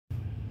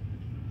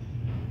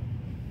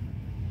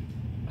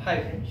Hi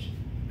friends,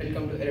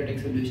 welcome to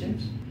EROTECH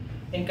Solutions.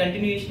 In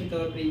continuation with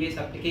our previous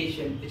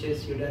application, which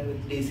is you done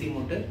with DC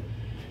motor,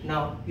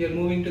 now we are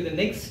moving to the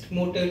next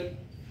motor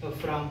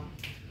from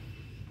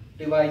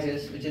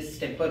devices, which is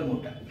stepper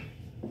motor.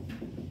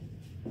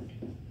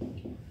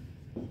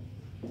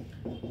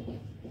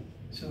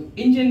 So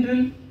in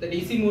general, the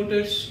DC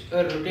motors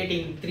are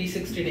rotating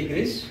 360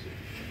 degrees,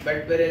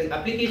 but whereas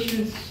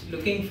applications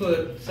looking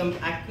for some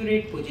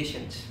accurate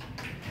positions.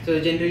 So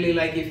generally,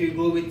 like if you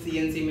go with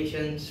CNC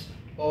machines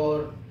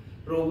or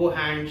robo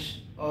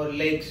hands or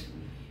legs,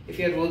 if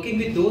you are working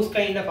with those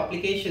kind of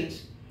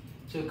applications,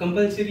 so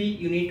compulsory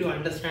you need to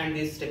understand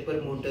this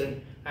stepper motor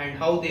and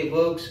how they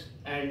works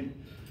and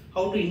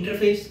how to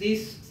interface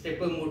these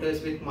stepper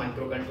motors with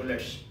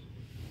microcontrollers.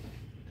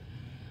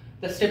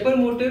 The stepper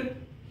motor,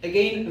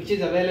 again, which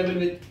is available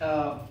with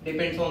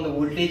depends on the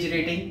voltage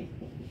rating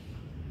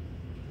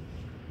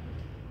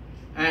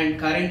and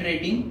current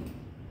rating,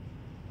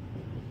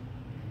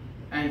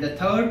 and the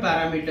third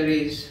parameter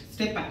is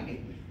step angle.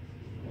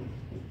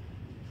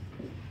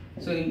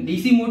 So in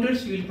DC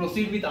motors you will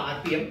proceed with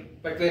RPM,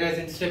 but whereas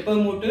in stepper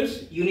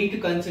motors you need to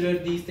consider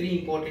these three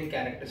important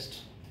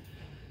characteristics.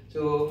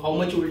 So how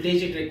much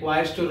voltage it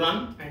requires to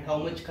run, and how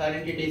much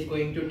current it is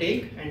going to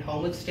take, and how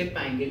much step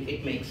angle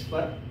it makes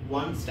for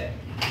one step.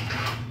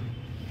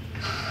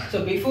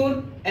 So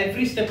before,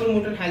 every stepper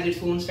motor has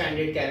its own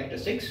standard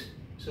characteristics,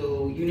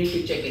 so you need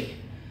to check it,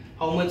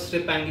 how much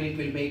step angle it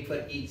will make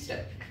for each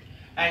step.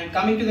 And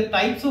coming to the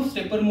types of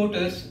stepper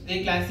motors,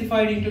 they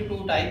classified into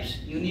two types: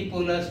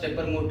 unipolar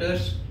stepper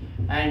motors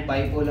and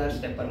bipolar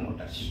stepper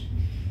motors.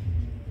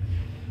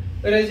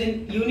 Whereas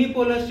in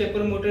unipolar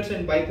stepper motors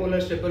and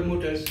bipolar stepper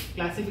motors,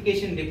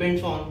 classification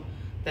depends on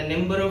the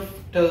number of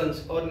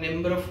turns or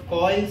number of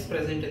coils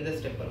present in the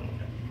stepper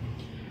motor.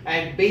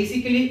 And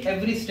basically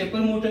every stepper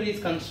motor is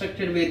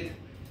constructed with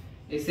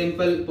a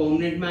simple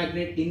permanent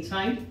magnet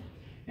inside,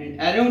 and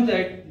around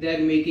that they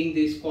are making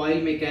this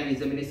coil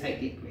mechanism in a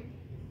cyclic way.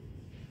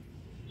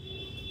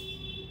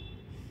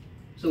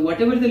 So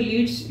whatever the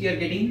leads you are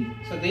getting,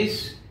 so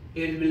this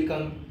will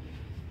become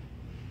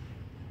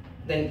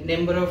the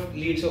number of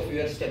leads of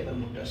your stepper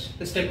motors.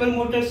 The stepper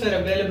motors are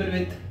available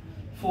with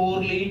 4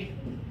 lead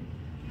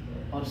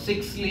or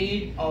 6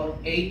 lead or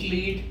 8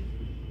 lead,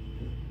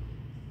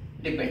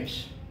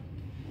 depends.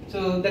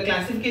 So the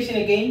classification,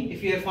 again,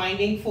 if you are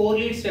finding 4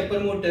 lead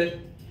stepper motor,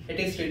 it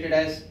is treated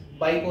as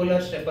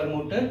bipolar stepper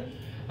motor,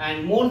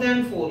 and more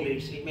than 4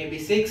 leads, it may be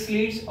 6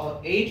 leads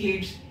or 8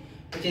 leads,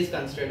 which is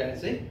considered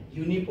as a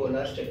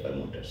unipolar stepper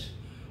motors.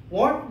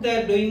 What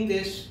they are doing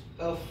this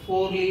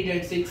 4 lead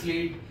and 6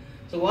 lead.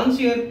 So once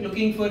you are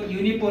looking for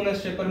unipolar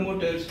stepper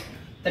motors,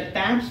 the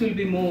taps will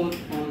be more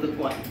on the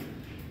coil.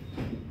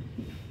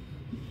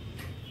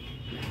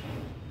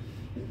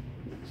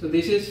 So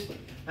this is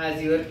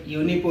as your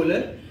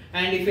unipolar,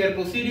 and if you are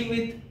proceeding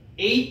with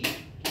 8,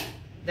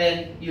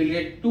 then you will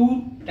get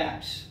 2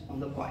 taps on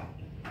the coil.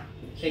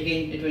 So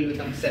again it will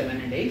become 7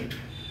 and 8.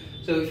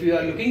 So if you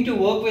are looking to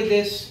work with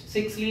this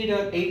 6 lead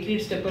or 8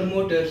 lead stepper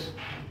motors,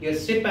 your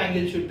step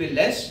angle should be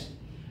less,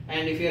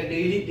 and if you are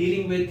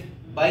dealing with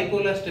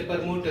bipolar stepper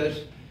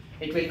motors,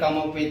 it will come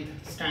up with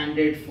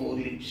standard 4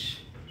 leads.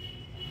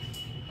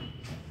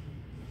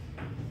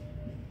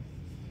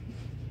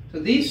 So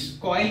this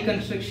coil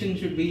construction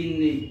should be in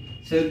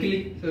the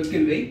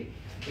circle way,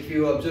 if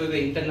you observe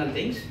the internal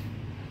things.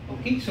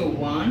 Okay, so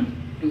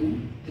 1, 2,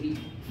 3,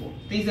 4.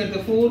 These are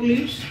the 4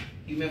 leads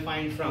you may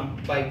find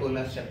from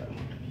bipolar stepper motor.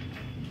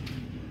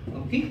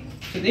 Okay,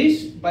 so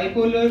this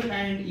bipolar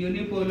and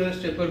unipolar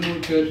stepper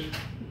motor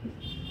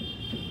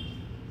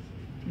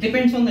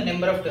depends on the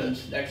number of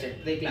turns, that's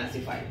it, they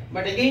classify.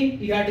 But again,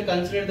 you have to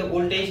consider the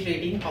voltage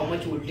rating, how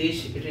much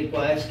voltage it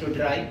requires to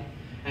drive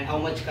and how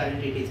much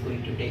current it is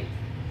going to take.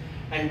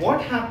 And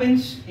what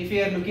happens if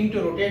you are looking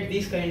to rotate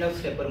these kind of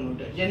stepper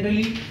motor?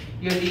 Generally,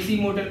 your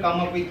DC motor come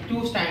up with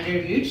 2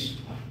 standard leads,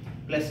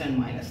 plus and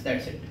minus,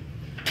 that's it.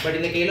 But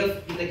in the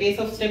case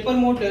of stepper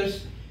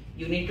motors,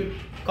 you need to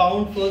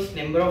count first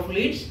number of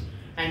leads,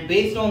 and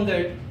based on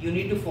that you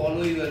need to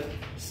follow your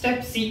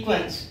step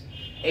sequence,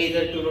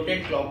 either to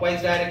rotate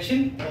clockwise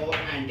direction or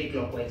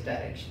anti-clockwise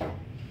direction.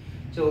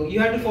 So you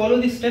have to follow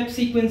the step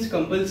sequence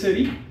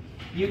compulsory.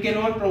 You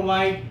cannot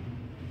provide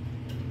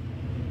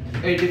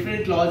a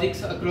different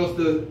logics across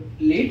the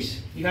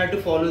leads. You have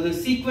to follow the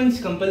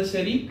sequence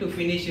compulsory to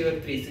finish your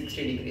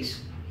 360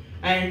 degrees.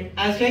 And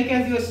as like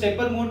as your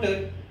stepper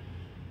motor,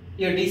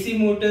 your DC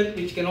motor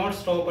which cannot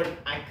stop at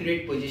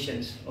accurate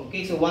positions.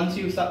 Okay, so once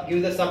you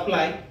give the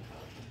supply,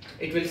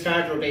 it will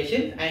start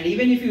rotation, and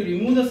even if you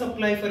remove the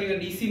supply for your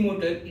DC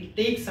motor, it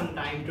takes some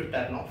time to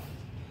turn off.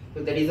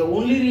 So that is the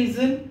only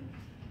reason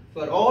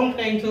for all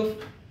kinds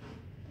of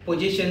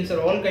positions or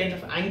all kinds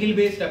of angle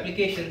based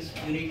applications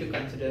you need to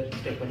consider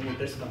stepper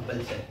motors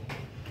compulsory.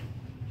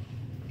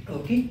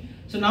 Okay,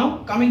 so now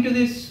coming to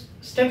this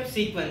step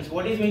sequence,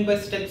 what is meant by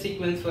step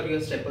sequence for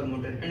your stepper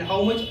motor and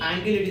how much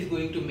angle it is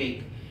going to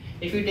make.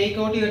 If you take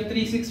out your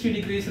 360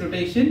 degrees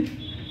rotation,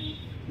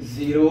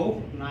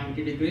 0,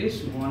 90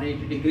 degrees,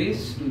 180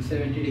 degrees,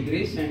 270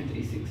 degrees and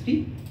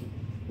 360.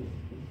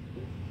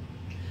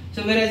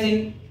 So whereas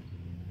in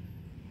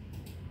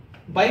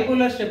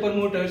bipolar stepper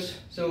motors,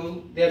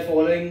 so they are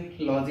following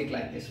logic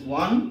like this: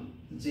 1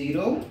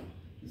 0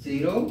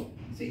 0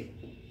 0,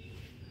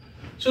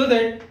 so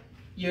that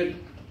your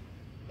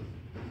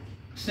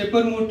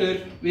stepper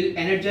motor will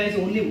energize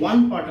only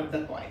one part of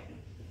the coil.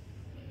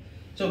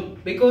 So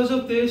because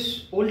of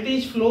this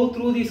voltage flow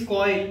through this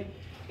coil,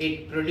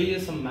 it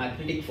produces some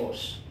magnetic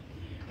force,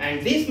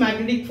 and this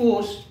magnetic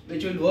force,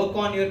 which will work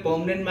on your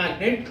permanent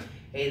magnet,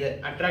 either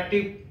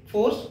attractive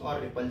force or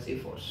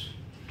repulsive force.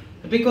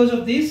 Because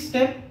of this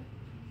step,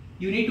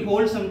 you need to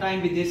hold some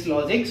time with these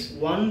logics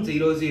 1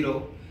 0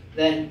 0.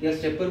 Then your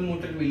stepper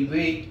motor will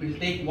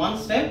take one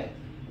step.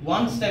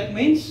 One step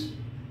means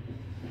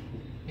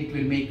it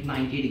will make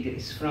 90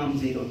 degrees from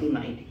 0 to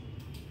 90.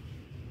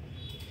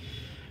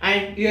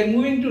 And you are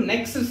moving to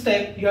next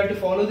step. You have to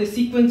follow the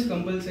sequence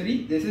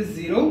compulsory. This is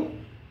 0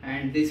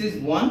 and this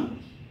is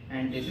 1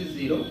 and this is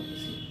 0.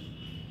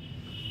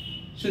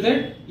 So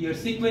that your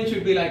sequence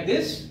should be like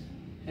this,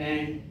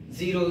 and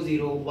 0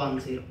 0 1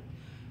 0.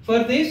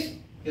 For this,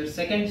 your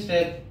second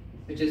step,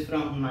 which is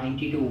from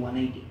 90 to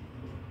 180.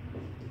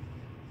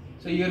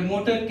 So your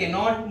motor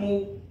cannot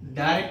move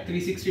direct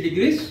 360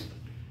 degrees.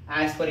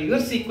 As per your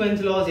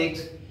sequence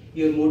logics,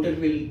 your motor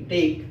will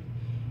take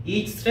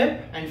each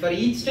step, and for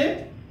each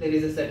step there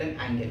is a certain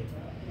angle.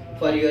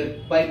 For your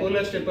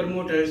bipolar stepper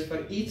motors,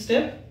 for each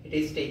step it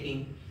is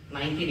taking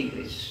 90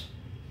 degrees.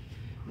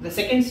 The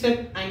second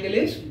step angle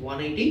is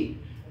 180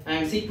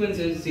 and sequence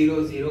is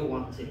 0 0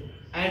 1 0.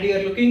 And you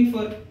are looking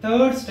for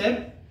third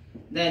step,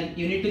 then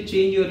you need to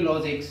change your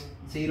logics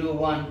 0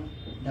 1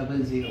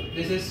 0 0.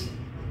 This is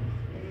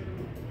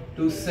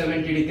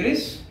 270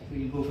 degrees.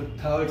 We will go for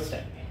third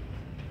step.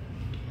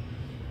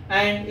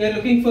 And you are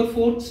looking for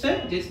fourth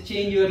step, just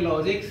change your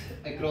logics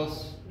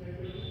across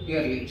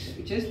your leads,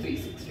 which is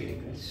 360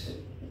 degrees.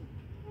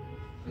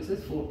 This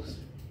is fourth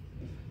step.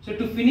 So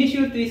to finish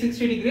your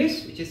 360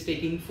 degrees, which is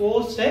taking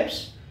 4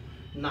 steps,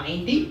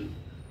 90,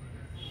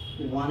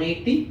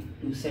 180,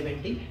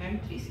 270 and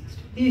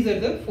 360. These are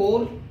the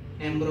 4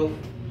 number of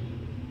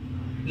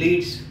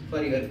leads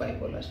for your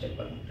bipolar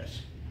stepper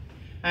motors.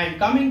 And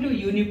coming to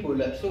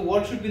unipolar, so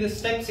what should be the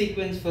step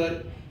sequence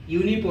for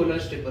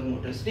unipolar stepper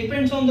motors?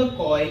 Depends on the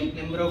coil,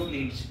 number of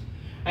leads,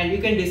 and you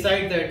can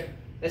decide that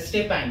the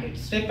step angle.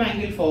 Step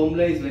angle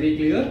formula is very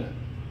clear.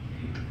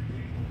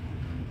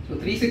 So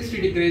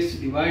 360 degrees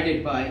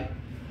divided by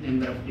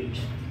number of leads.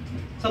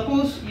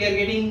 Suppose you are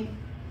getting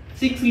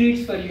 6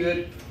 leads for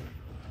your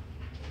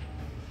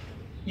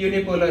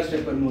unipolar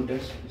stepper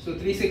motors. So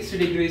 360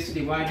 degrees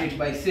divided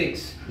by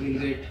 6, you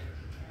will get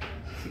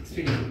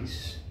 60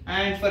 degrees.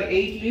 And for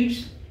 8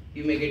 leads,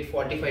 you may get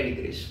 45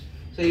 degrees.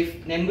 So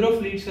if number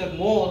of leads are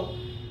more,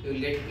 you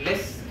will get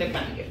less step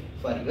angle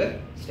for your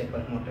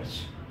stepper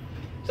motors.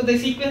 So the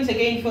sequence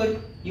again for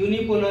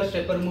unipolar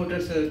stepper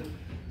motors,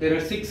 there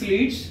are 6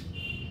 leads,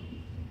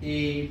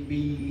 A,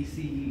 B,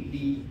 C,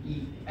 D,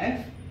 E,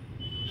 F,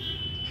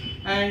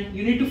 and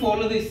you need to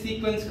follow this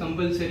sequence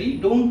compulsory.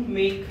 Don't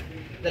make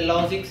the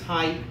logics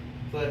high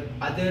for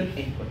other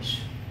inputs.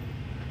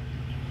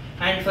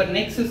 And for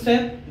next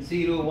step,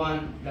 0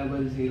 1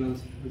 0 0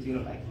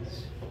 0 like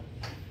this.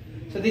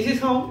 So this is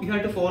how you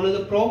have to follow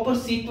the proper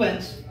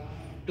sequence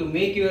to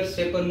make your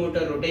stepper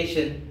motor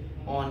rotation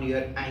on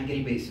your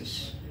angle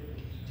basis.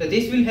 So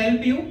this will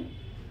help you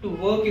to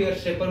work your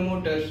stepper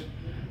motors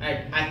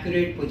at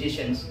accurate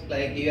positions,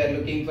 like you are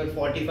looking for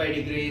 45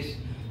 degrees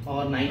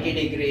or 90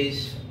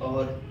 degrees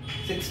or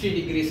 60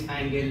 degrees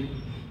angle.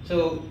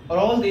 So for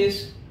all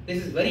this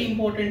is very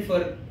important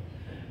for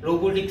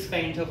robotics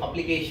kinds of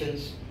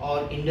applications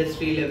or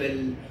industry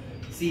level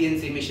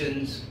CNC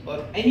machines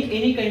or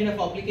any kind of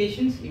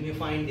applications. You may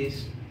find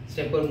these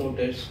stepper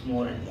motors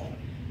more and more.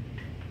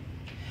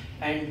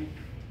 And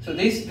so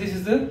this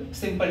is the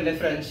simple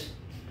difference.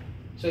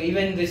 So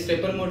even the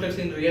stepper motors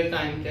in real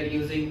time, they are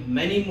using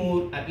many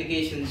more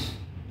applications.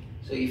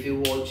 So if you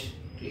watch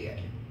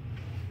clearly,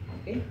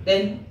 okay.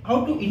 Then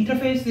how to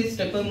interface these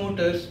stepper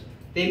motors?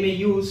 They may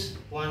use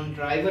one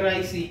driver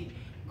IC,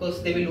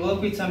 because they will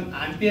work with some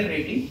ampere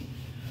rating,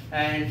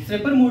 and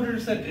stepper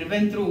motors are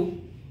driven through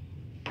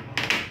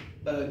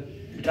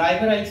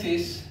driver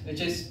ICs, which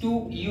is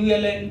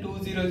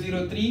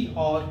ULN2003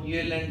 or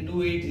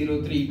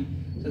ULN2803.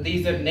 So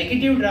these are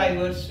negative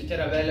drivers which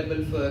are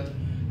available for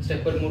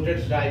stepper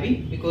motors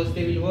driving, because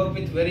they will work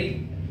with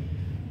very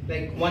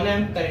like 1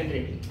 amp current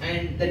rating,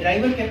 and the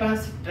driving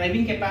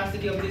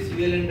capacity of this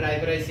ULN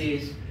driver IC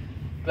is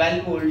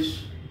 12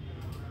 volts,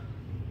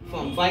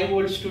 from 5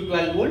 volts to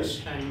 12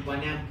 volts and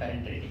 1 amp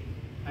current rating.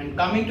 And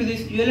coming to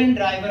this ULN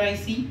driver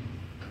IC,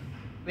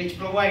 which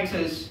provides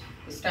us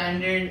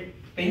standard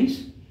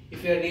pins.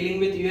 If you are dealing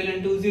with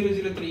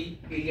ULN2003,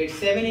 you will get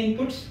 7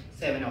 inputs,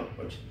 7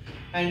 outputs.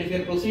 And if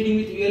you are proceeding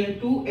with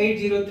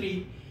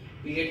ULN2803,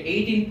 you get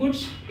 8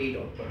 inputs, 8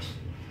 outputs.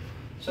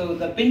 So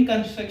the pin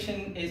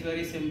construction is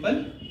very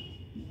simple.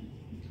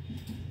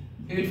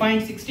 You will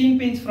find 16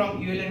 pins from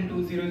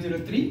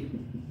ULN2003.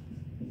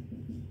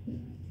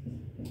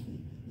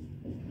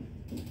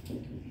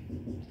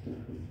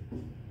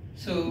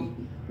 So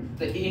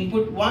the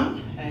input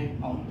 1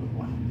 and output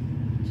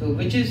 1. So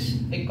which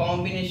is a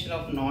combination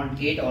of NOT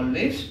gate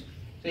always.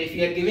 So if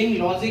you are giving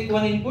logic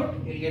 1 input,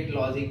 you will get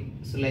logic,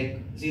 so like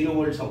 0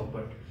 volts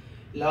output.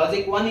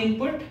 Logic 1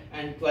 input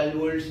and 12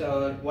 volts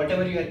or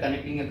whatever you are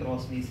connecting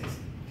across VCC.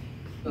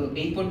 So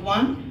input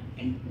 1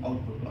 and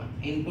output 1,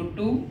 input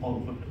 2,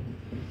 output 2.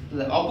 So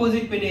the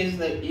opposite pin is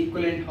the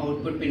equivalent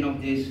output pin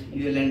of this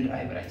ULN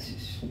driver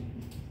ICs.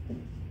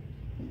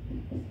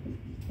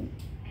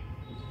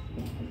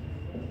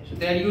 So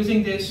they are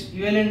using this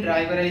ULN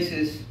driver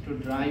ICs to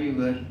drive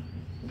your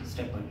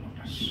stepper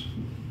motors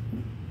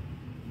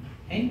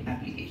in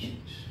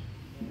applications.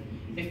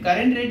 If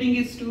current rating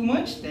is too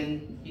much,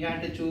 then you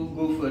have to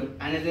go for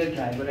another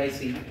driver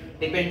IC.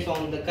 Depends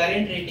on the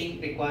current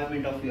rating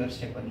requirement of your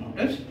stepper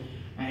motors.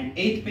 And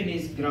 8th pin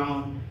is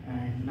ground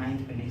and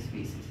 9th pin is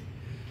VCC.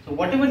 So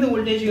whatever the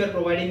voltage you are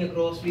providing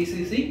across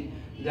VCC,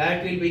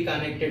 that will be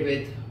connected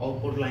with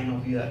output line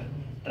of your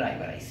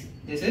driver IC.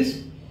 This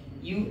is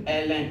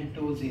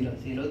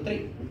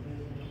ULN2003.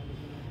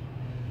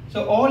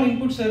 So all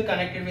inputs are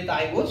connected with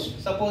IOs.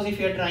 Suppose if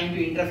you are trying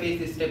to interface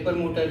this stepper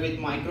motor with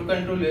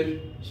microcontroller,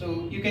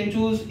 so you can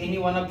choose any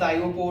one of the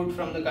IO port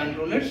from the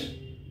controllers.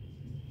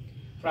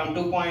 From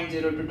 2.0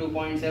 to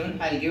 2.7,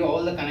 I'll give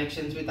all the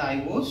connections with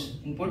IOs,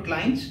 input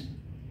lines,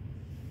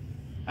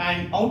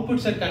 and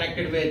outputs are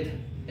connected with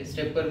a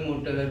stepper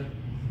motor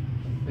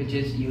which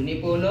is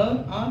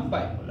unipolar or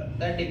bipolar.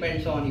 That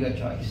depends on your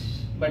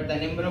choice. But the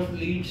number of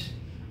leads,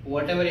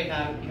 whatever you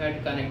have to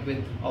connect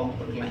with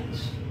output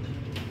lines.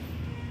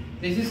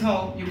 This is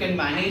how you can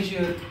manage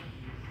your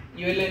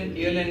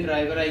ULN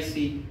driver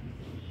IC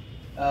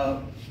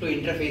to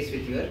interface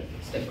with your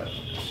stepper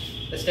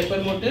motors. The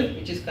stepper motor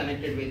which is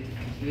connected with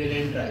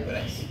ULN driver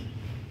IC.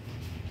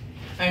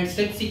 And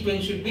step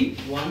sequence should be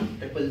 1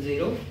 0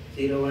 0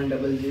 0 1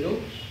 0 0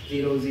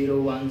 0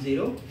 0 1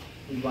 0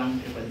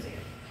 1 0 0.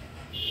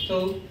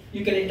 So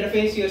you can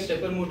interface your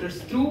stepper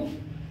motors through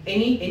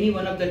any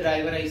one of the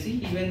driver IC.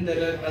 Even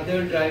there are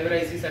other driver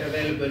ICs are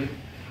available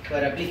for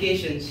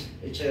applications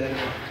which are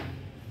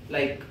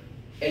like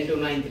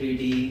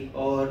L293D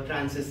or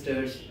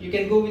transistors. You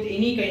can go with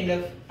any kind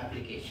of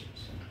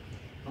applications.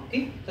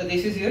 Okay, so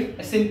this is your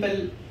a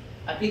simple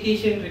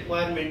application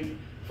requirement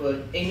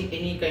for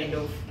any kind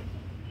of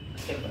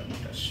stepper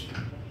motors.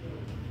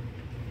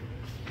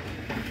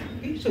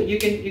 Okay, so you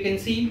can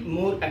see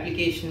more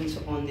applications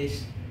on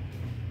this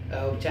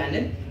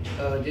channel.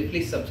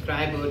 Please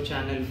subscribe our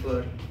channel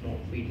for more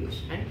videos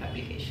and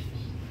applications.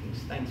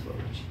 Thanks for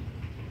watching.